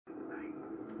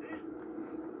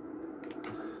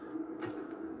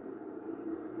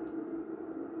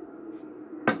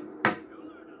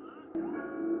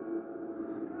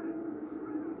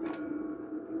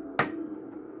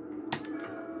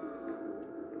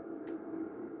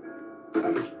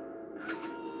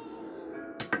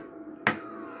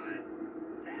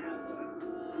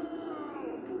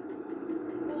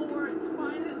Bulwark's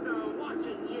finest are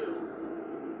watching you.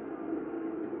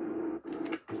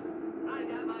 I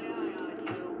got my eye on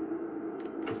you.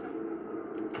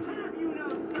 Have you no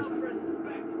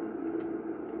self-respect?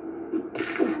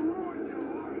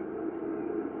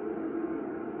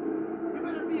 You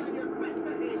better be on your best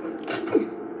behavior.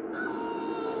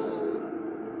 Oh,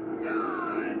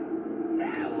 God,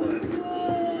 that was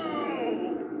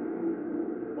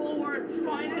Bulwark's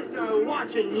finest are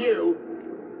watching you.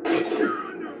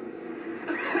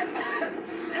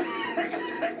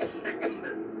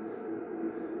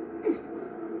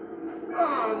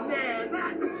 Oh man,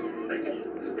 that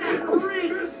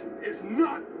reeks. This is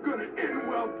not gonna end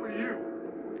well for you.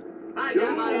 I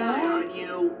got my eye on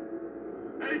you.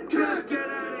 Hey, Just kid, get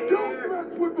out of here. don't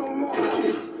mess with the law.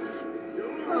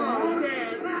 Oh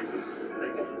man,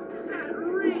 that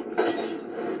reeks.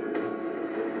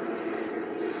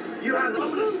 You have the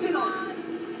losing on.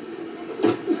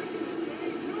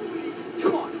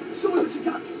 Come on, show me what you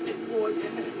got, stick boy. Yeah,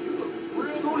 you look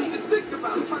real. Don't even think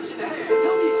about touching the hair.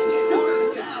 Tell me you can get harder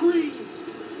than that. Cream.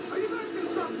 Are you guys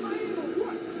gonna stop fighting or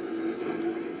what?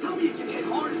 Tell me you can hit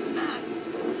harder than that.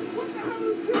 What the hell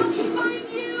is this? I'll find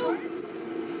you.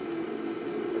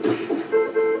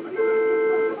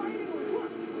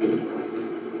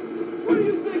 What do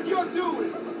you think you're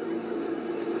doing?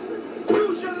 You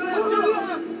should have left your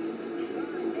left.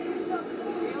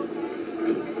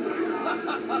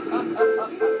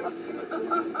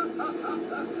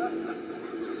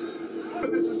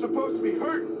 This is supposed to be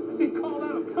hurt. Get called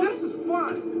out of class is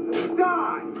fun.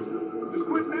 Die! Just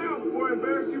quit now before I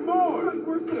embarrass you more.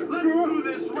 Let's do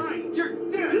this right. You're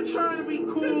dead. You're trying to be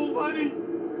cool, buddy.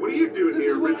 What are you doing This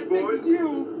here, is what rich I think boy? of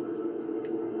you.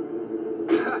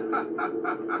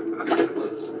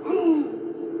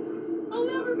 I'll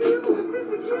never be able to kiss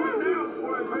Quit again. now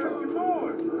before I embarrass you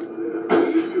more. What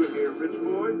are you doing here, rich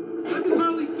boy? I can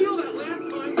hardly feel that last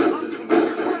time.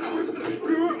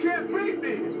 You can't beat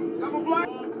me. I'm a black.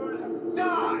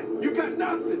 Die! You got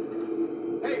nothing.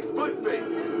 Hey,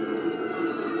 footface.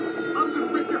 I'm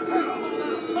gonna rip your head off.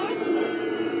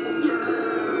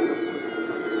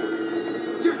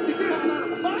 You're dead.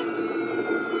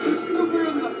 You're still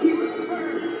wearing the human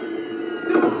turn.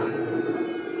 Die!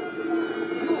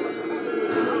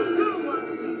 I was gonna watch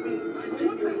TV. I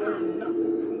think you're learning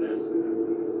nothing from this.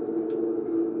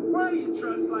 Why are you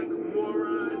dressed like a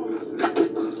moron?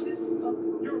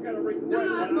 You're gonna regret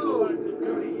what I'm about to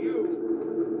do to you.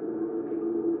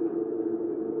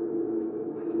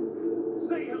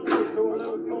 Say hello to a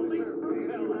little police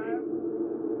brutality.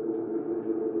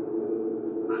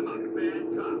 I'm a bad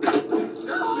cop.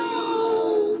 No!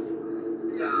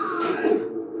 God!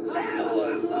 That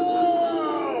was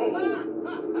low!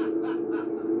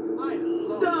 I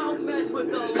love Don't mess with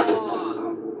the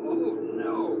law! Oh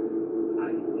no. I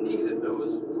needed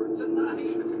those for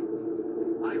tonight.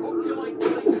 I hope you like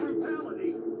police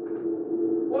brutality.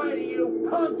 Why do you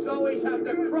punks always have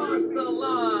to cross the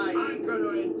line? I'm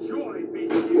gonna enjoy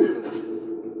beating you.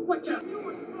 What you?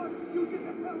 You get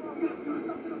the hell off and do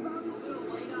something about it. A little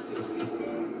late on your feet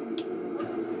there.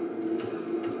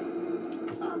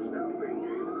 I'm stopping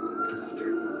you.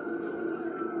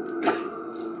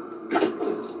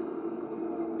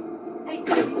 Hey,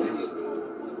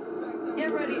 get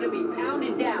ready to be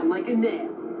pounded down like a nail.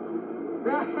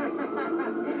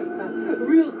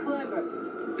 Real clever.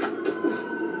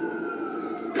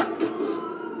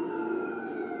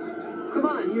 Come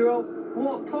on, hero.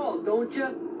 Walk tall, don't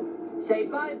ya? Say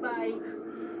bye-bye.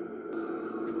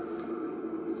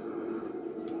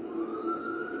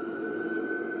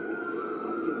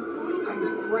 I'm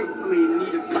gratefully in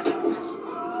need of you.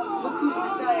 Look who's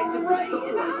decided to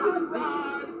bestow us with a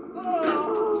visit.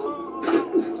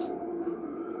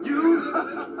 You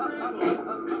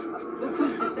Look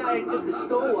who's decided to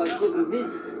bestow us with a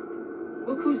visit.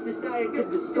 Look who's decided to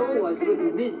bestow us with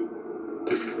a visit.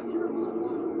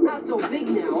 Not so big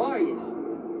now, are you?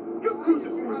 You're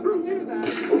cruising for a hear that.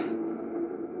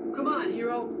 Come on,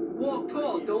 hero. Walk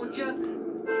tall, don't ya?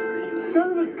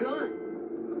 Son of a gun.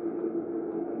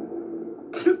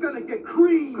 You're gonna get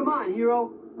creamed. Come on,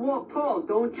 hero. Walk tall,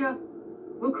 don't ya?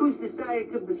 Look who's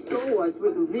decided to bestow us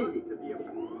with a visit.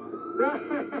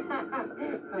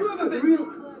 You haven't been real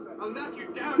clever. I'll knock you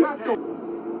down. Not so.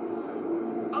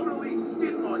 I'm gonna leave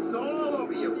skid marks all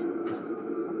over you.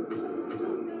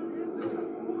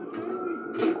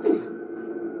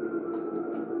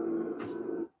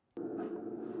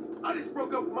 I just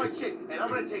broke up with my chick, and I'm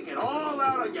gonna take it all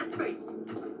out on your face.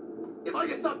 If I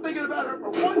could stop thinking about her for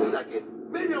 1 second,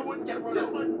 maybe I wouldn't get run over.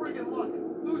 Just my friggin' luck.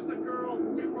 Lose the girl.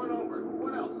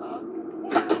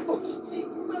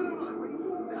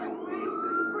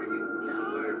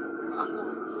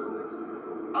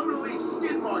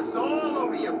 marks all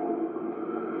over you.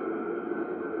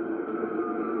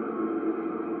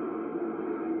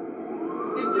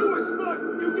 If you were smart,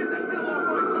 you get the hell off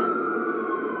our turf.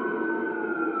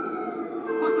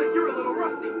 Looks like you're a little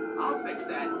rusty. I'll fix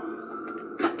that.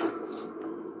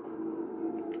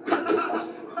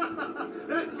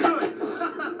 That's good.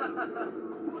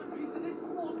 Want a piece of this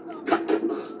small stuff?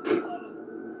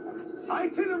 I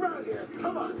ain't kidding around here.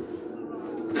 Come on.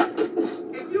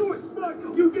 If you were smart,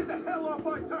 you get the hell off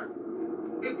our turf.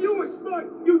 If you were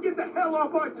smart, you get the hell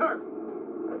off our turf.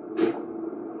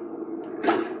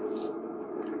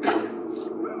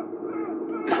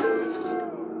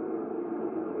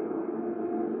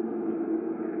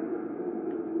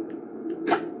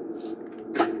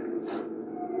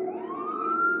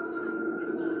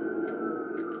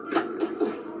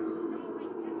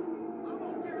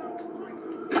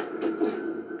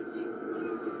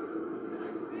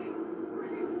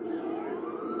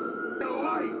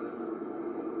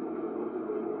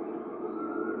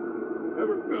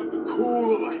 Ever felt the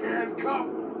cool of a handcuff?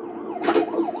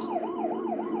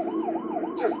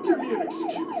 Just give me an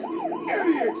excuse.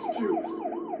 Any excuse.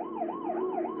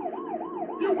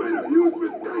 You made a huge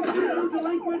mistake here. You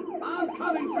delinquent, I'm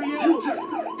coming for you. You just...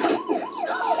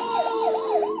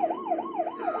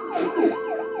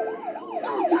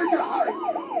 Don't take a hike.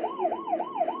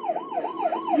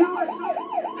 You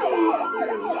love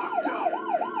being locked up.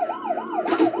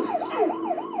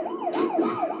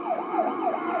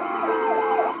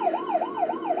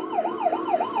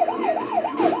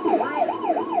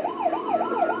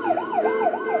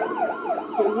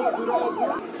 So was it all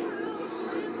worth?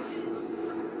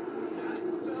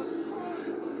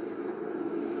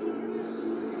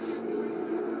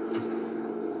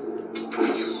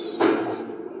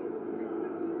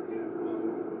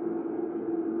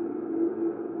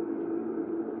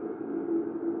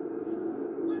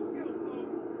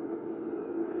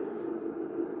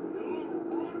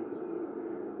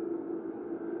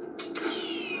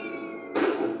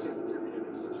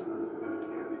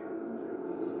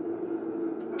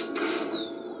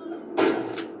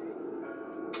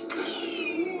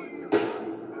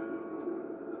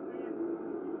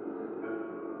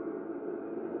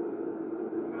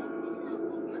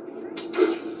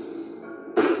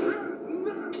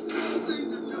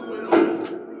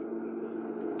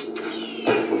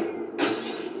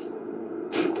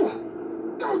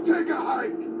 Take a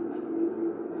hike.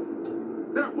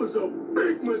 That was a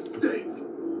big mistake.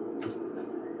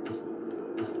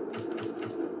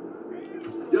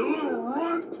 You little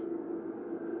runt.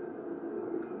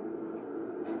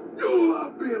 You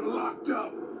love being locked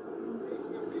up.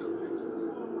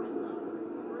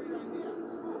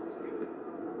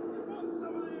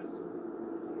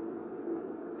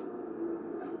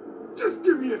 Just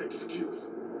give me an excuse.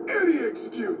 Any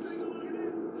excuse.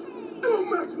 Don't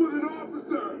mess with an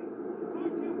officer.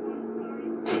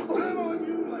 I'm on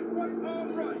you like white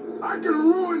on rice. I can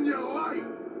ruin your life.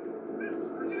 This is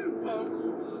for you, punk.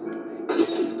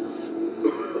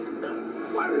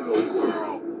 What in the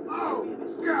world? Oh,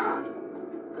 God.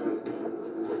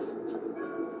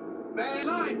 Man,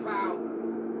 line, pal.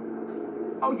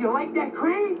 Oh, you like that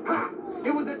crane? Ha!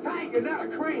 It was a tiger, not a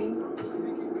crane.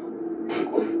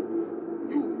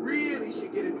 You really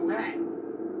should get a new hat.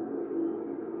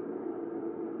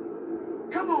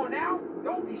 Come on now,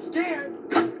 don't be scared.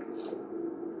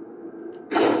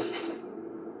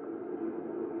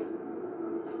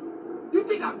 You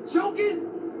think I'm joking?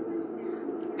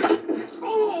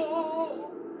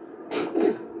 Oh!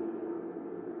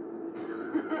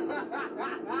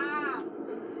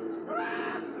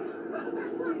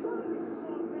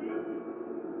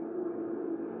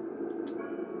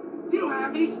 You don't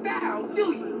have any style,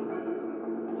 do you?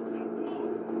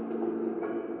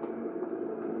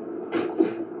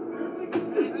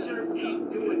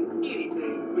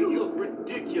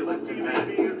 Ridiculous. Being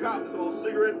a cop is all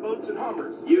cigarette boats and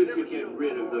Hummers. You should get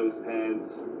rid of those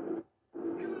pants.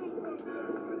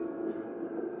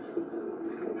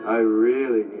 I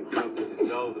really need something to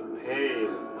dull the pain.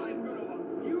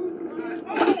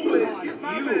 Always get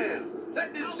my man.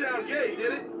 That didn't sound gay,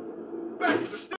 did it? Back to the